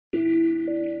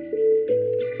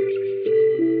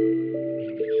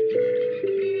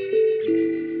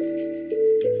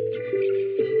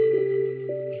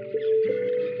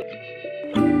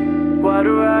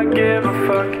give a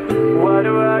fuck? Why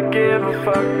do I give a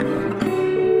fuck?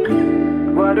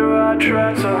 Why do I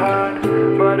try so hard?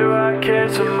 Why do I care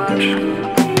so much?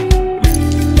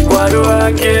 Why do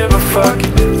I give a fuck?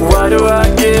 Why do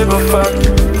I give a fuck?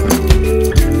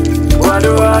 Why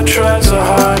do I try so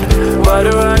hard? Why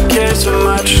do I care so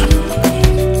much?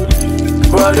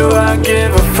 Why do I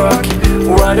give a fuck?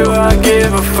 Why do I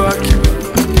give a fuck?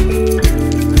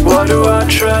 Why do I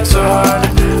try so hard?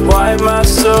 Why am I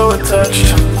so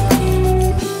attached?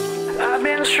 I've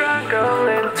been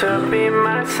struggling to be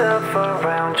myself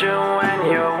around you.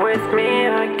 When you're with me,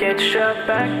 I get shut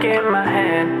back in my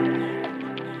head.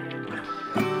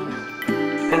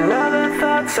 And all the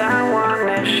thoughts I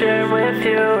wanna share with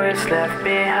you is left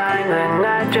behind, and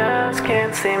I just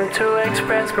can't seem to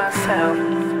express myself.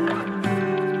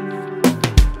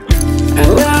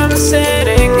 And I'm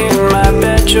sitting in my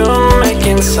bedroom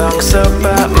making songs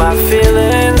about my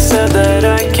feelings so that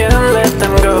I can let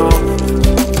them go.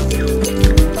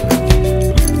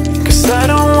 'Cause I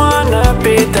don't wanna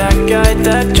be that guy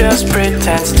that just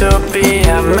pretends to be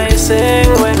amazing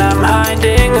when I'm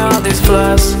hiding all these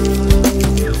flaws.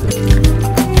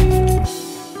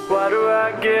 Why do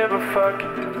I give a fuck?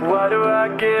 Why do I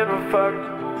give a fuck?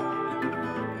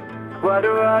 Why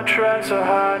do I try so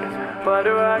hard? Why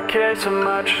do I care so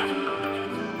much?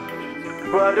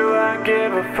 Why do I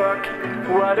give a fuck?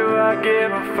 Why do I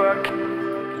give a fuck?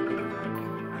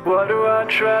 Why do I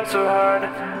try so hard?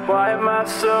 Why am I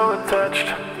so attached?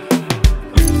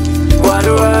 Why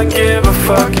do I give a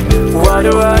fuck? Why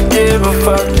do I give a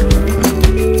fuck?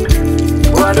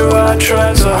 Why do I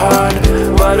try so hard?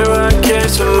 Why do I care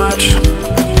so much?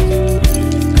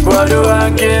 Why do I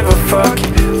give a fuck?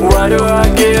 Why do I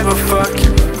give a fuck?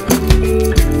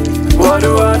 Why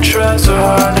do I try so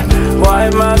hard? Why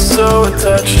am I so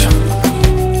attached?